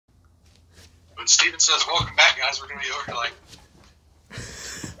When Steven says, welcome back, guys, we're going to be over here like...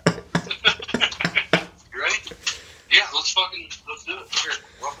 You ready? Yeah, let's do it. Here,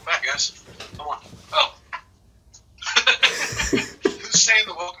 welcome back, guys. Come on. Oh. Who's saying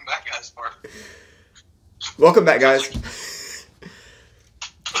the welcome back, guys part? Welcome back, guys.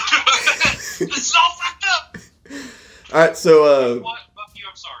 This is all fucked up. Alright, so, What? Fuck you,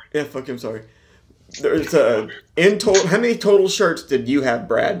 I'm sorry. Yeah, fuck you, I'm sorry. There's, in total, how many total shirts did you have,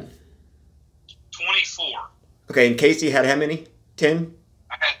 Brad? 24. Okay, and Casey had how many? 10?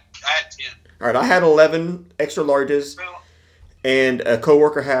 I had 10. Alright, I had 11 extra larges, and a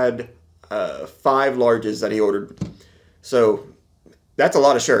coworker had 5 larges that he ordered. So, that's a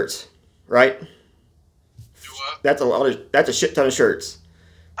lot of shirts, right? Do what? That's a shit ton of shirts.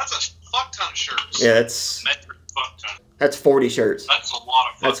 That's a fuck ton of shirts. Yeah, that's 40 shirts. That's a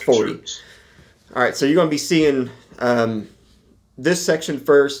lot of fucking That's 40. shirts. Alright, so you're going to be seeing this section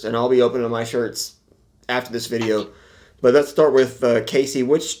first, and I'll be opening my shirts after this video. But let's start with Casey.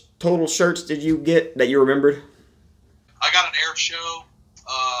 Which total shirts did you get that you remembered? I got an air show.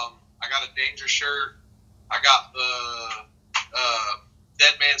 I got a danger shirt. I got the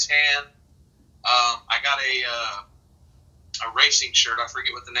Dead Man's Hand. I got a racing shirt. I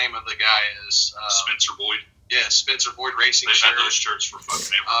forget what the name of the guy is. Spencer Boyd. Yeah, Spencer Boyd racing They've shirt. had those shirts for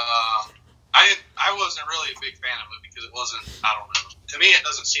fucking ever. I wasn't really a big fan of it because it wasn't. I don't know. To me, it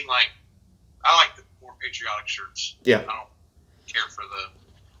doesn't seem like. I like the more patriotic shirts. Yeah. I don't care for the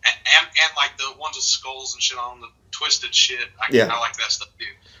and like the ones with skulls and shit on the twisted shit. I like that stuff too.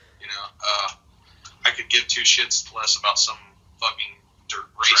 You know, I could give two shits less about some fucking dirt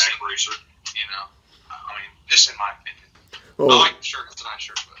racing racer. You know, I mean, just in my opinion. Well, I like the shirt. It's a nice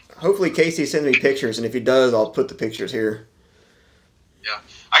shirt, but hopefully Casey sends me pictures, and if he does, I'll put the pictures here. yeah,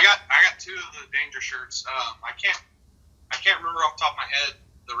 I got 2 of the danger shirts. I can't remember off the top of my head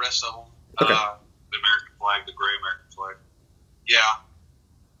the rest of them. Okay. The American flag, the gray American flag. Yeah.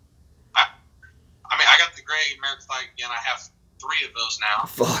 I mean, I got the gray American flag again. I have 3 of those now.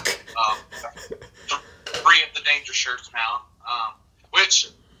 Fuck. 3 of the danger shirts now.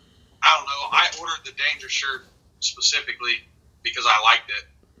 Which, I don't know. I ordered the danger shirt specifically because I liked it.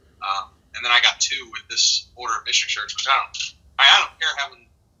 And then I got 2 with this order of mission shirts, which I don't care having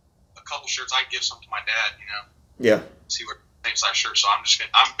a couple shirts. I give some to my dad, you know. Yeah. See what same size shirt. So I'm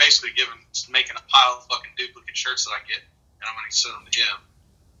basically making a pile of fucking duplicate shirts that I get, and I'm gonna send them to him.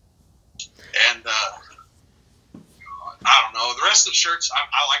 And I don't know, the rest of the shirts,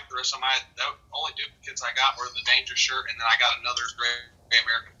 I like the rest of them. The only duplicates I got were the danger shirt, and then I got another gray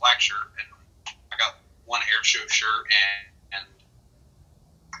American flag shirt, and I got one air show shirt, and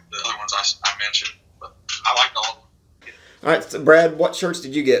the other ones I mentioned. But I liked all of them. All right, so Brad, what shirts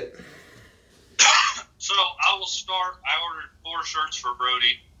did you get? So I will start. I ordered 4 shirts for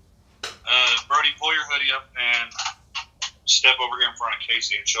Brody. Brody, pull your hoodie up and step over here in front of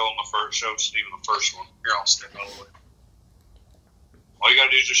Casey and show Steven the first one. Here, I'll step all the way. All you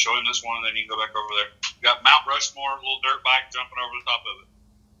gotta do is just show him this one, and then you can go back over there. You got Mount Rushmore, a little dirt bike jumping over the top of it.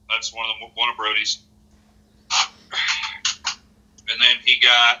 That's one of Brody's. And then he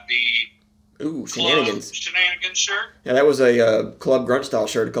got the Shenanigans shirt. Yeah, that was a Club Grunt style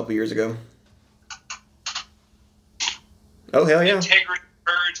shirt a couple years ago. Oh, hell yeah. Integrity,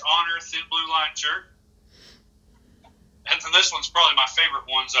 Courage, Honor, Thin Blue Line shirt. And then this one's probably my favorite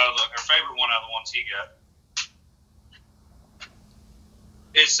one out of the ones he got.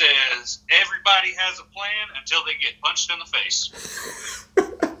 It says, everybody has a plan until they get punched in the face.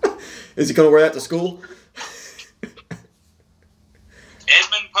 Is he going to wear that to school?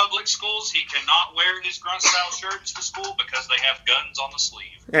 Edmond Public Schools, he cannot wear his grunt style shirts to school because they have guns on the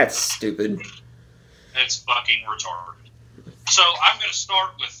sleeve. That's stupid. It's fucking retarded. So I'm going to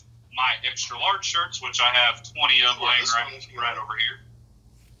start with my extra large shirts, which I have 20 of them laying right over here.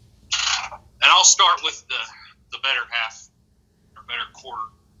 And I'll start with the better half, or better quarter.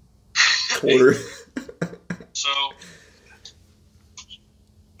 Quarter. So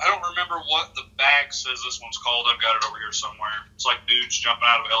I don't remember what the bag says this one's called. I've got it over here somewhere. It's like dudes jumping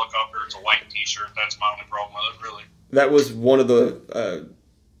out of a helicopter. It's a white T-shirt. That's my only problem with it, really. That was one of the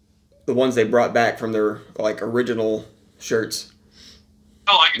ones they brought back from their original shirts.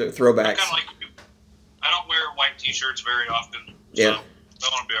 I like it. The throwbacks. I don't wear white T-shirts very often. So yeah.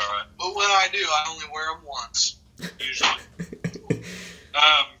 That one will be all right. But when I do, I only wear them once. Usually.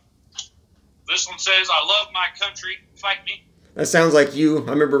 This one says, I love my country. Fight me. That sounds like you.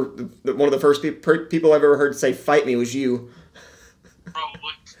 I remember one of the first people I've ever heard say "fight me" was you.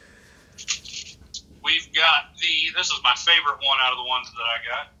 Probably. We've got this is my favorite one out of the ones that I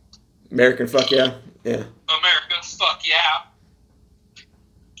got. American fuck yeah. Yeah. America, fuck yeah.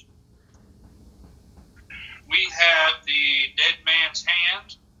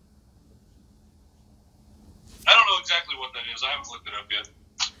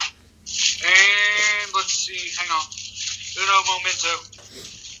 so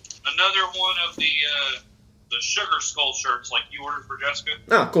another one of the Sugar Skull shirts like you ordered for Jessica.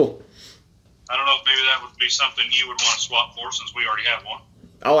 Oh, cool. I don't know if maybe that would be something you would want to swap for since we already have one.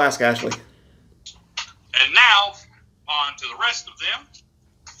 I'll ask Ashley. And now, on to the rest of them.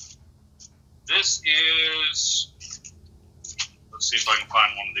 This is... Let's see if I can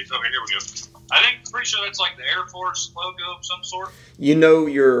find one of these. Okay, here we go. Pretty sure that's like the Air Force logo of some sort. You know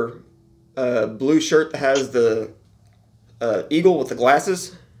your blue shirt that has the eagle with the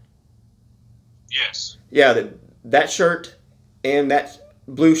glasses? Yes. Yeah, that shirt and that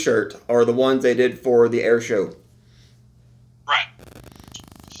blue shirt are the ones they did for the air show. Right.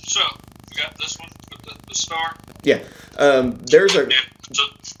 So, we got this one with the star. Yeah.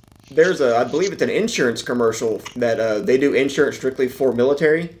 There's a, I believe it's an insurance commercial that they do insurance strictly for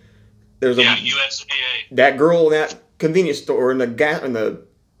military. There's USAA. That girl in that convenience store in the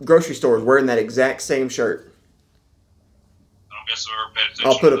grocery store is wearing that exact same shirt. I don't guess I've ever paid attention.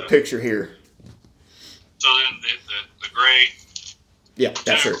 I'll put to a that. picture here. So then the gray. Yeah,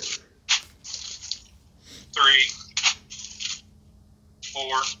 that 2, shirt. 3,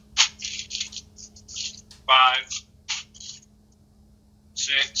 4, 5,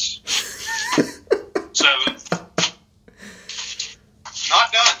 6, 7.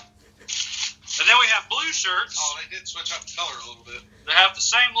 Not done. And then we have blue shirts. Oh, they did switch up the color a little bit. They have the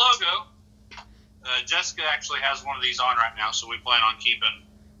same logo. Jessica actually has one of these on right now, so we plan on keeping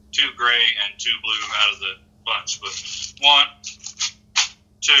 2 gray and 2 blue out of the bunch. But 1,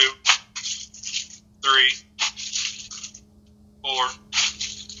 2, 3, 4,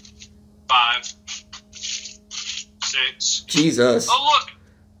 5, 6. Jesus. Oh look,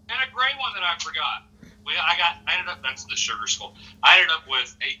 and a gray one that I forgot. I ended up. That's the Sugar Skull. I ended up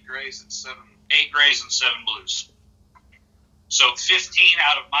with 8 grays and 7 blues. So 15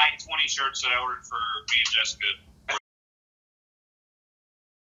 out of my 20 shirts that I ordered for me and Jessica.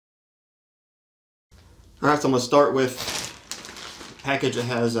 All right, so I'm going to start with a package that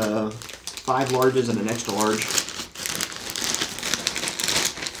has 5 larges and an extra large.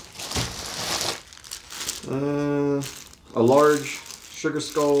 A large Sugar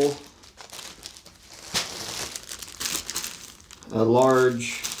Skull. A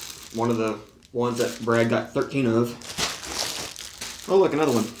large, one of the ones that Brad got 13 of. Oh, look,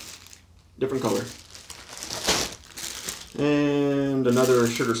 another one. Different color. And another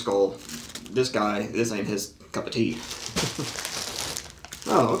Sugar Skull. This ain't his cup of tea.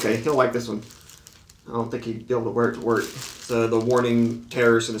 Oh, okay, he'll like this one. I don't think he'd be able to wear it to work. So the warning,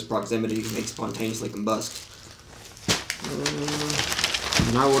 terrorists in his proximity may spontaneously combust.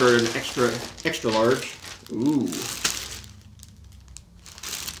 And I ordered an extra large. Ooh.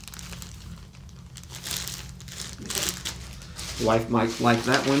 Wife might like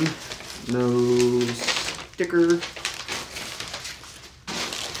that one. No sticker.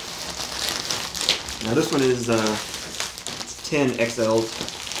 Now this one is 10 XL.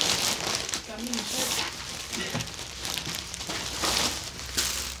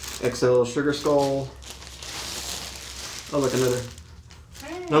 XL Sugar Skull. Oh look,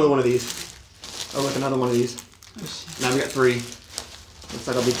 another one of these. Oh look, another one of these. Now we got 3. Looks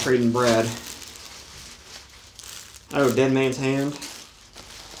like I'll be trading Brad. Oh, Dead Man's Hand.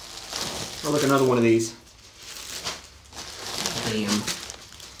 Oh look, another one of these. Damn.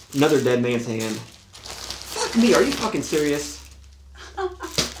 Another Dead Man's Hand. Fuck me, are you fucking serious?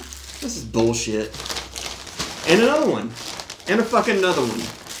 This is bullshit. And another one. And a fucking another one.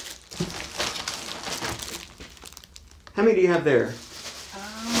 How many do you have there?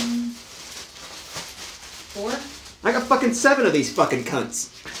 4. I got fucking 7 of these fucking cunts.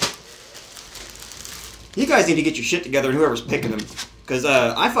 You guys need to get your shit together and whoever's picking them. Because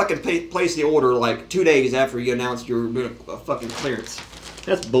I fucking placed the order like 2 days after you announced you were doing a fucking clearance.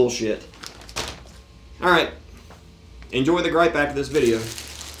 That's bullshit. Alright. Enjoy the gripe after this video.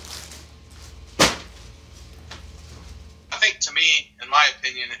 I think, to me, in my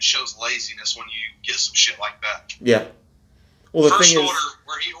opinion, it shows laziness when you get some shit like that. Yeah. Well, the First thing is, order,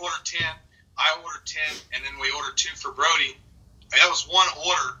 where he ordered 10, I ordered 10, and then we ordered 2 for Brody. And that was one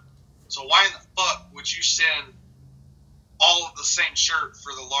order. So why in the fuck would you send all of the same shirt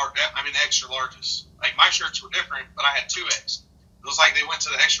for the extra larges? Like, my shirts were different, but I had 2X. It was like they went to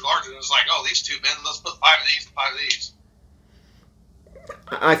the extra large and it was like, oh, these 2 men, let's put 5 of these and 5 of these.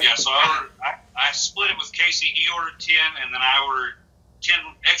 Yeah, so I split it with Casey. He ordered 10, and then I ordered 10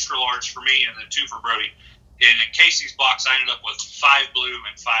 extra large for me and then 2 for Brody. And in Casey's box, I ended up with 5 blue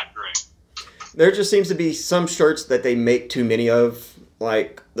and 5 gray. there just seems to be some shirts that they make too many of.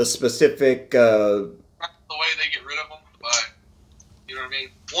 Like, the specific, The way they get rid of them, but, you know what I mean?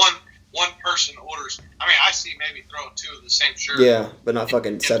 One one person orders. I mean, I see maybe throwing 2 of the same shirt. Yeah, but not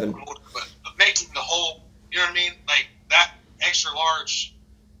fucking 7. But making the whole, you know what I mean? Like that extra large,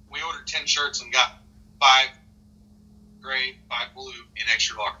 we ordered 10 shirts and got 5 gray, 5 blue in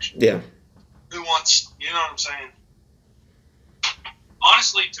extra large. Yeah. Who wants? You know what I'm saying?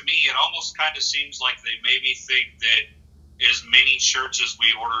 Honestly, to me, it almost kind of seems like they maybe think that as many shirts as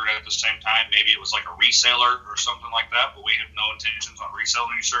we ordered at the same time, maybe it was like a reseller or something like that, but we have no intentions on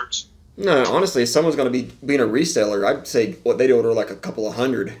reselling any shirts. No, honestly, if someone's going to be being a reseller, I'd say they'd order like a couple of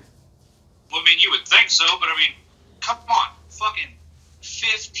hundred. Well, I mean, you would think so, but I mean, come on, fucking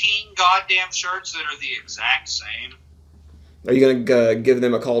 15 goddamn shirts that are the exact same. Are you going to give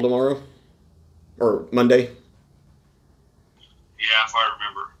them a call tomorrow? Or Monday? Yeah, if I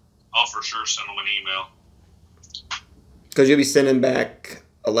remember. I'll for sure send them an email. Because you'll be sending back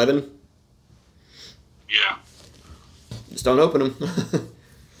 11? Yeah. Just don't open them. I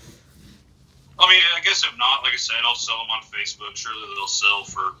mean, I guess if not, like I said, I'll sell them on Facebook. Surely they'll sell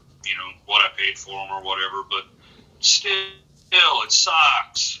for, you know, what I paid for them or whatever, but still, it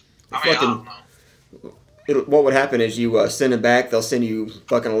sucks. I mean, I don't know. What would happen is you send them back, they'll send you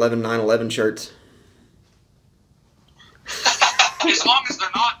fucking 9/11 shirts. As long as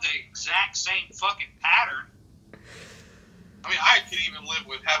they're not the exact same fucking pattern. I mean, I could even live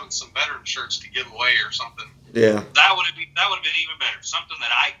with having some veteran shirts to give away or something. Yeah. That would have been even better. Something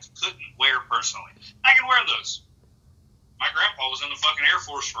that I couldn't wear personally. I can wear those. My grandpa was in the fucking Air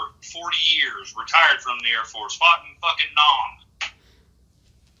Force for 40 years, retired from the Air Force, fought in fucking Nam.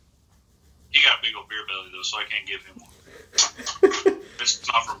 He got a big old beer belly though, so I can't give him one. It's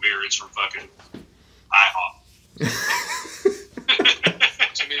not from beer, it's from fucking IHOP.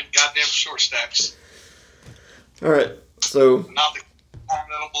 Too many goddamn short stacks. Alright, so... Not the time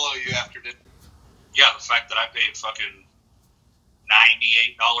that'll blow you after dinner. Yeah, the fact that I paid fucking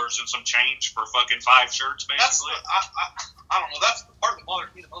 $98 and some change for fucking 5 shirts, basically. That's I don't know. That's the part that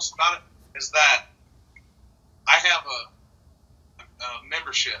bothers me the most about it is that I have a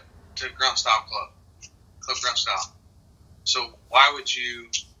membership to Grunt Style Club Grunt Style. So why would you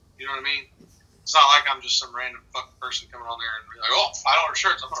know what I mean? It's not like I'm just some random fucking person coming on there and be like, oh, $5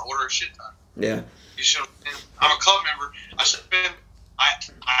 shirts, I'm going to order a shit ton. Yeah. You should. I'm a club member. I spend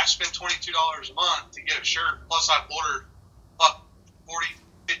 $22 a month to get a shirt. Plus, I've ordered 40,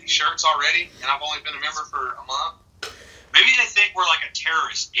 50 shirts already, and I've only been a member for a month. Maybe they think we're like a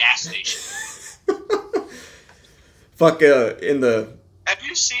terrorist gas station. Fuck, in the... Have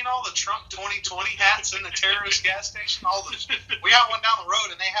you seen all the Trump 2020 hats in the terrorist gas station? We got one down the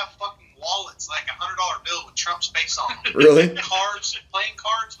road, and they have fucking wallets, like a $100 bill with Trump's face on them. Really? Playing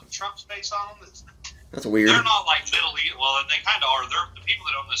cards with Trump's face on them. That's weird. They're not like Middle East. Well, they kind of are. They're the people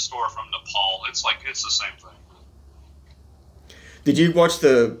that own this store are from Nepal. It's the same thing. Did you watch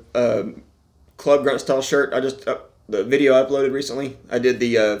the Club Grunt Style shirt? The video I uploaded recently. I did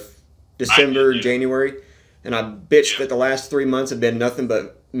the December, January, and I bitched that the last 3 months have been nothing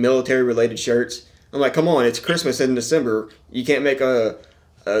but military-related shirts. I'm like, come on, it's Christmas in December. You can't make a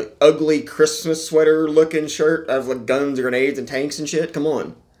ugly Christmas sweater-looking shirt out of like guns, grenades, and tanks and shit. Come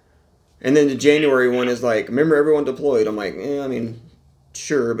on. And then the January one is like, remember everyone deployed. I'm like, I mean,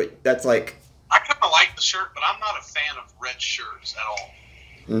 sure, but that's like... I kind of like the shirt, but I'm not a fan of red shirts at all.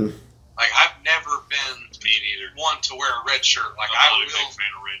 Mm. Like, I've never been one to wear a red shirt. Like, I'm not a big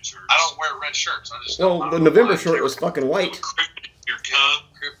fan of red shirts. I don't wear red shirts. I just the November shirt was fucking white. Your cut.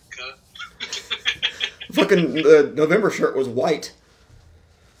 Fucking the November shirt was white.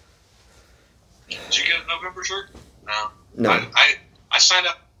 Did you get a November shirt? No. I signed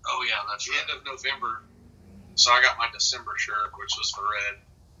up. Oh yeah, that's the end of November. So I got my December shirt, which was the red.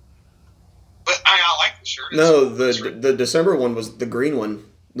 But I like the shirt. No, the December one was the green one,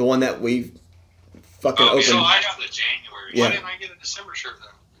 the one that we fucking opened. So I got the January. Why didn't I get a December shirt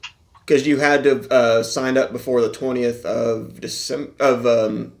then? Because you had to sign up before the 20th of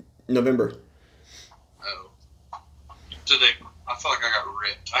November. Oh. I feel like I got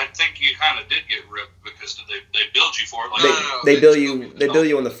ripped. I think you kind of did get ripped because they billed you for it. Like They bill you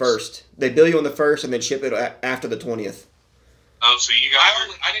on the 1st. They bill you on the 1st and then ship it after the 20th. Oh, so you got?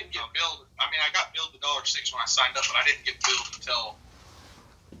 I didn't get billed. I mean, I got billed $1.06 when I signed up, but I didn't get billed until.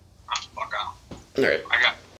 Fuck out. All right. I got